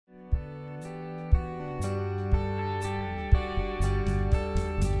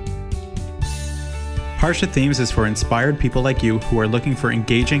Parsha Themes is for inspired people like you who are looking for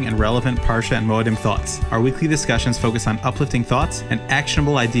engaging and relevant Parsha and Moedim thoughts. Our weekly discussions focus on uplifting thoughts and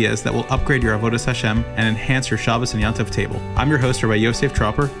actionable ideas that will upgrade your Avodas Hashem and enhance your Shabbos and Yom Tov table. I'm your host, Rabbi Yosef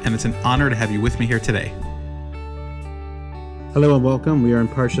Tropper, and it's an honor to have you with me here today. Hello and welcome. We are in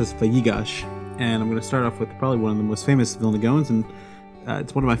Parshas Vayigash, and I'm going to start off with probably one of the most famous Vilna Gaons, and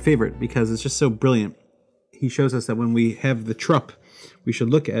it's one of my favorite because it's just so brilliant. He shows us that when we have the trup, we should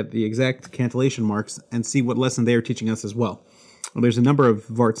look at the exact cantillation marks and see what lesson they are teaching us as well. Well, there's a number of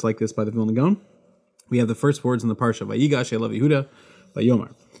varts like this by the Vilna Gaon. We have the first words in the parsha, Vayigash Elav Yehuda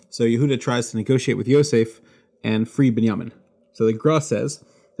Vayomar. So Yehuda tries to negotiate with Yosef and free Binyamin. So the Gra says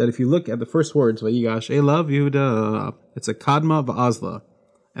that if you look at the first words, Vayigash Elav Yehuda, it's a Kadma Va'azla,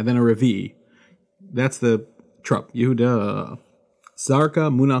 and then a Revi. That's the trup, Yehuda,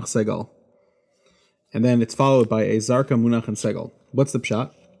 Zarka Munach Segal. And then it's followed by a Zarka, Munach, and Segal. What's the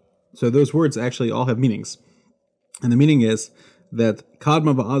pshat? So those words actually all have meanings. And the meaning is that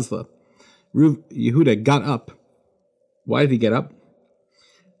Kadma Ba'azla, Yehuda got up. Why did he get up?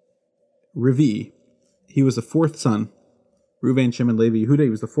 Revi, he was the fourth son. Reuven, Shimon, Levi, Yehuda, he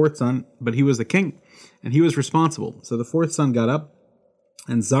was the fourth son, but he was the king, and he was responsible. So the fourth son got up,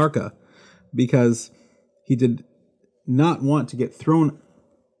 and Zarka, because he did not want to get thrown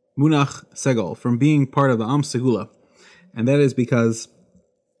Munach Segal from being part of the Am Segula. And that is because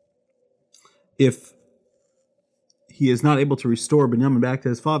if he is not able to restore Binyamin back to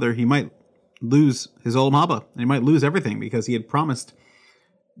his father, he might lose his Olam Haba, and he might lose everything because he had promised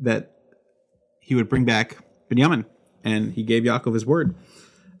that he would bring back Binyamin, and he gave Yaakov his word.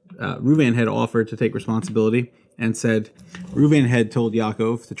 Reuven had offered to take responsibility and said, Reuven had told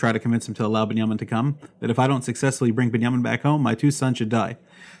Yaakov to try to convince him to allow Binyamin to come, that if I don't successfully bring Binyamin back home, my two sons should die.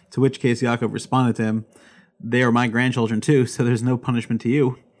 To which case Yaakov responded to him, they are my grandchildren too, so there's no punishment to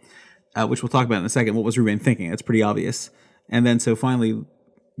you, which we'll talk about in a second. What was Reuven thinking? That's pretty obvious. And then so finally,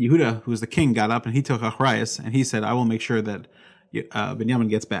 Yehuda, who was the king, got up and he took Achrayas, and he said, I will make sure that Binyamin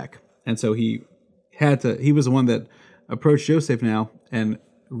gets back. And so he was the one that approached Yosef now and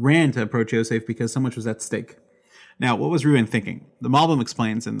ran to approach Yosef because so much was at stake. Now, what was Reuven thinking? The Malbim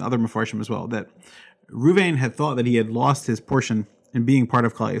explains, and other Mefarshim as well, that Reuven had thought that he had lost his portion in being part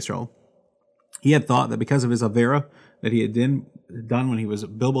of Klal Yisrael. He had thought that because of his Avera that he had done when he was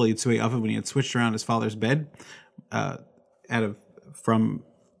Bilbo Yitzui Aviv, when he had switched around his father's bed from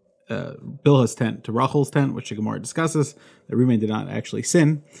Bilha's tent to Rachel's tent, which the Gemara discusses, that Reuven did not actually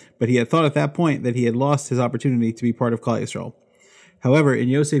sin, but he had thought at that point that he had lost his opportunity to be part of Klal Yisrael. However, in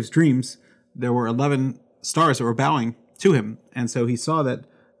Yosef's dreams, there were 11 stars that were bowing to him, and so he saw that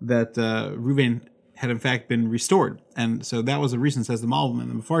Reuven had in fact been restored, and so that was the reason, says the Malbim and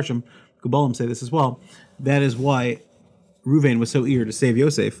the Mefarshim, Kabbalim say this as well, that is why Reuven was so eager to save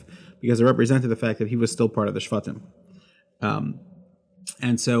Yosef, because it represented the fact that he was still part of the Shvatim.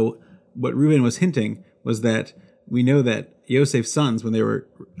 And so what Reuven was hinting was that we know that Yosef's sons, when they were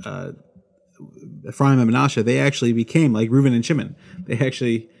Ephraim and Menashe, they actually became like Reuven and Shimon. They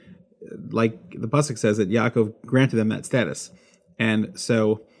actually, like the Pasuk says, that Yaakov granted them that status. And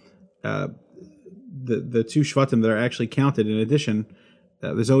so the two Shvatim that are actually counted in addition,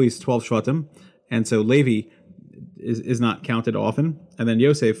 there's always 12 Shvatim, and so Levi is not counted often, and then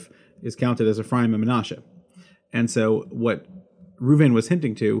Yosef is counted as Ephraim and Menashe. And so what Reuven was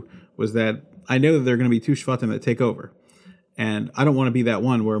hinting to was that I know that there are going to be two Shvatim that take over, and I don't want to be that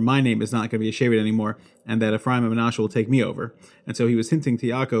one where my name is not going to be a Shevet anymore, and that Ephraim and Menashe will take me over. And so he was hinting to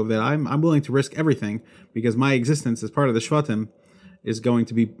Yaakov that I'm willing to risk everything because my existence as part of the Shvatim is going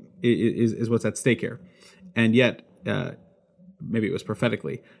to be is what's at stake here. And yet, maybe it was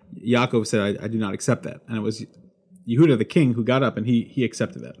prophetically, Yaakov said, I do not accept that. And it was Yehuda, the king, who got up and he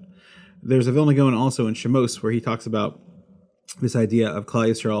accepted that. There's a Vilna Gaon also in Shemos where he talks about this idea of Klal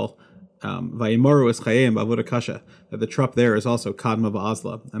Yisrael, Vayimaru es chayim b'avoda kasha, that the trup there is also Kadma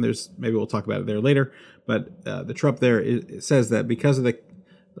Ba'azla. And maybe we'll talk about it there later, but the trup there, it says that because of the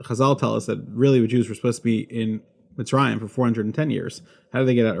Chazal tell us that really the Jews were supposed to be in Mitzrayim for 410 years. How did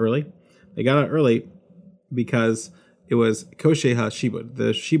they get out early? They got out early because it was Kosheh HaShibud.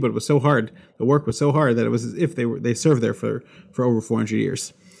 The Shibud was so hard, the work was so hard that it was as if they served there for over 400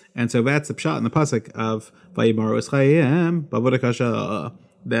 years. And so that's the pshat in the pasuk of Vayimaru es chayim b'avoda kasha,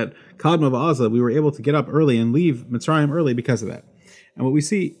 that Kadma Ba'azla, we were able to get up early and leave Mitzrayim early because of that. And what we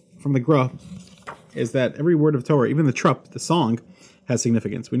see from the Gra is that every word of Torah, even the trup, the song, has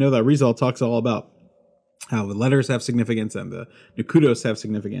significance. We know that Rizal talks all about how the letters have significance and the Nukudos have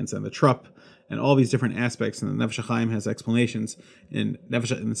significance and the trup and all these different aspects. And the Nefesh HaChaim has explanations in the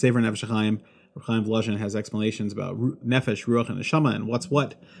Sefer Nefesh HaChaim. Chaim Volozhin has explanations about Nefesh, Ruach, and Neshama and what's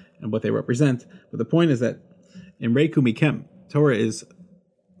what. and what they represent. But the point is that in Reiku Mikem, Torah is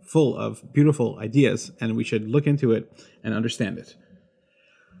full of beautiful ideas, and we should look into it and understand it.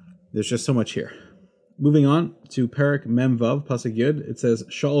 There's just so much here. Moving on to Perek Mem Vav, Pasuk Yud, it says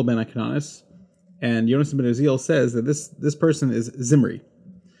Shaul ben Aknanis, and Yonasan ben Uziel says that this person is Zimri.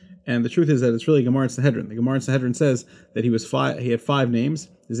 And the truth is that it's really Gemara Sanhedrin. The Gemara Sanhedrin says that he had 5 names.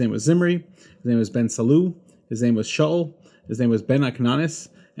 His name was Zimri, his name was Ben Salu, his name was Shaul, his name was Ben Aknanis,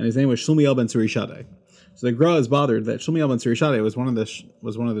 and his name was Shlumiel ben Surishadai. So the Gra is bothered that Shlumiel ben Surishadai was one of the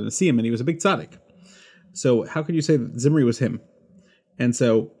Nesiim, and he was a big tzaddik. So how could you say that Zimri was him? And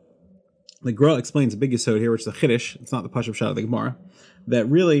so the Gra explains a big yesod here, which is a chiddush. It's not the Pashup Shad of the Gemara. That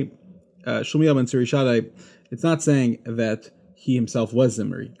really, Shlumiel ben Surishadai, it's not saying that he himself was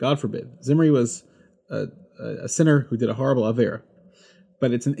Zimri. God forbid. Zimri was a sinner who did a horrible avera.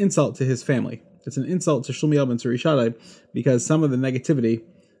 But it's an insult to his family. It's an insult to Shlumiel ben Surishadai because some of the negativity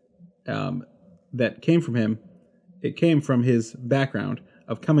that came from him, it came from his background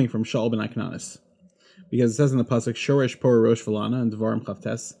of coming from Shaul ben Aknanis. Because it says in the pasuk, Shoresh Por Rosh Velana and Devarim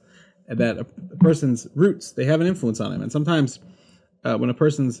Chavtes, that a person's roots, they have an influence on him. And sometimes when a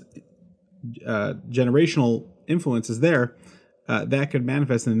person's generational influence is there, that could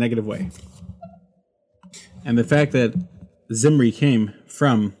manifest in a negative way. And the fact that Zimri came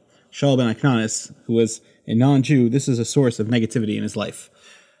from Shaul ben Aknanis, who was a non-Jew, this is a source of negativity in his life.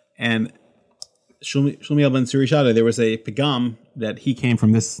 And Shlumiel ben Surishadai, there was a pigam that he came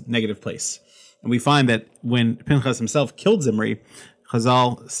from this negative place. And we find that when Pinchas himself killed Zimri,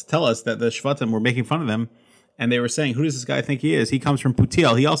 Chazal tell us that the Shvatim were making fun of him, and they were saying, who does this guy think he is? He comes from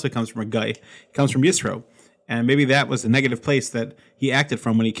Putiel. He also comes from a guy. He comes from Yisro. And maybe that was a negative place that he acted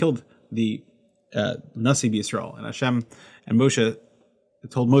from when he killed the Nasi Yisrael. And Hashem and Moshe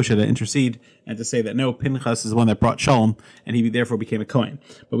told Moshe to intercede and to say that no, Pinchas is the one that brought Shalom, and he therefore became a Kohen.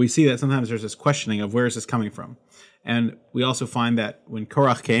 But we see that sometimes there's this questioning of where is this coming from. And we also find that when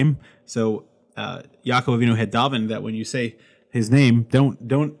Korach came, so Yaakov Avinu had davened that when you say his name,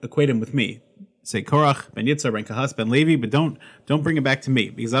 don't equate him with me. Say Korach, Ben Yitzhar, Ben Kahas, Ben Levi, but don't bring it back to me,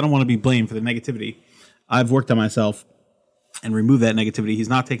 because I don't want to be blamed for the negativity. I've worked on myself and removed that negativity. He's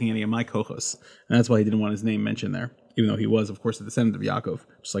not taking any of my kochos, and that's why he didn't want his name mentioned there, even though he was, of course, a descendant of Yaakov,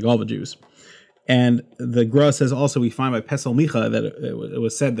 just like all the Jews. And the Gra says also we find by Pesel Micha that it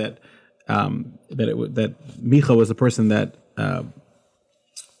was said that that Micha was the person that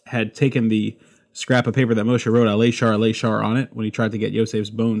had taken the scrap of paper that Moshe wrote Alei Shar on it when he tried to get Yosef's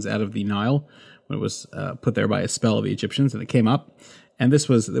bones out of the Nile, when it was put there by a spell of the Egyptians, and it came up. And it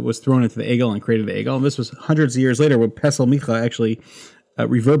was thrown into the Egel and created the Egel. And this was hundreds of years later when Pesel Micha actually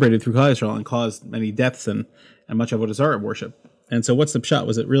reverberated through Klal Yisrael and caused many deaths and much Avodah Zarah worship. And so what's the pshat?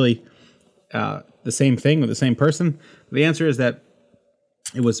 Was it really the same thing with the same person? The answer is that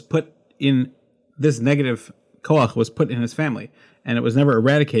it was put in, this negative koach was put in his family, and it was never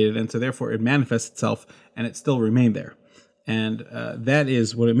eradicated, and so therefore it manifests itself, and it still remained there. And that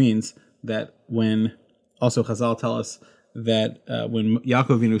is what it means that when, also Chazal tell us, that when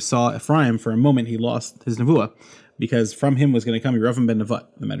Yaakov Avinu saw Ephraim, for a moment he lost his nevuah, because from him was going to come Yeravim ben Nevat,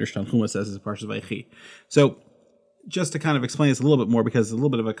 the Medrash Tanchuma says is Parshas Vayechi. So just to kind of explain this a little bit more, because it's a little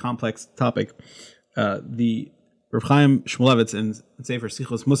bit of a complex topic, the Rav Chaim Shmulevitz in Sefer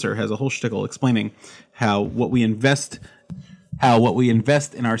Sichos Musar has a whole shtickle explaining how what we invest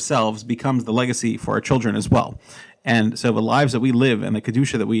in ourselves becomes the legacy for our children as well. And so the lives that we live and the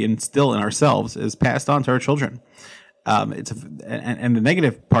kedusha that we instill in ourselves is passed on to our children. And the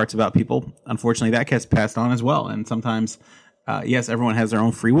negative parts about people, unfortunately, that gets passed on as well. And sometimes, yes, everyone has their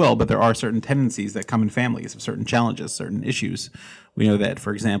own free will, but there are certain tendencies that come in families of certain challenges, certain issues. We know that,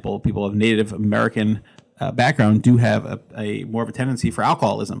 for example, people of Native American background do have a more of a tendency for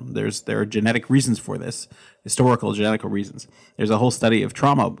alcoholism. There are genetic reasons for this, historical genetic reasons. There's a whole study of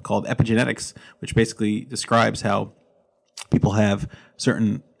trauma called epigenetics, which basically describes how people have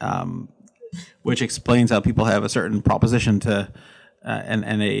certain which explains how people have a certain proposition to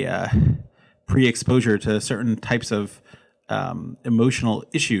and a pre-exposure to certain types of emotional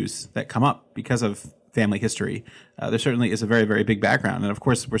issues that come up because of family history. There certainly is a very, very big background. And of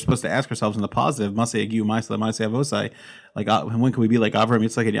course, we're supposed to ask ourselves in the positive, Masei Agiu, Masei Avosai, like when can we be like Avraham,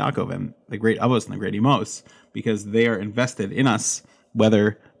 Yitzchak, and Yaakov, and the great Avos and the great Imos, because they are invested in us,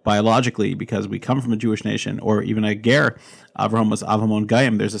 whether biologically, because we come from a Jewish nation, or even a ger. Avraham was Avamon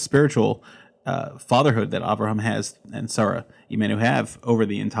Gayim. There's a spiritual fatherhood that Avraham has and Sarah Imenu have over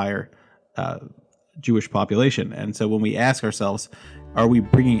the entire Jewish population. And so when we ask ourselves, are we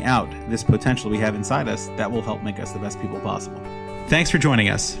bringing out this potential we have inside us, that will help make us the best people possible. Thanks for joining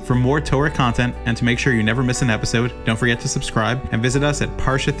us. For more Torah content and to make sure you never miss an episode, don't forget to subscribe and visit us at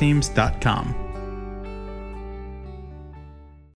parshathemes.com.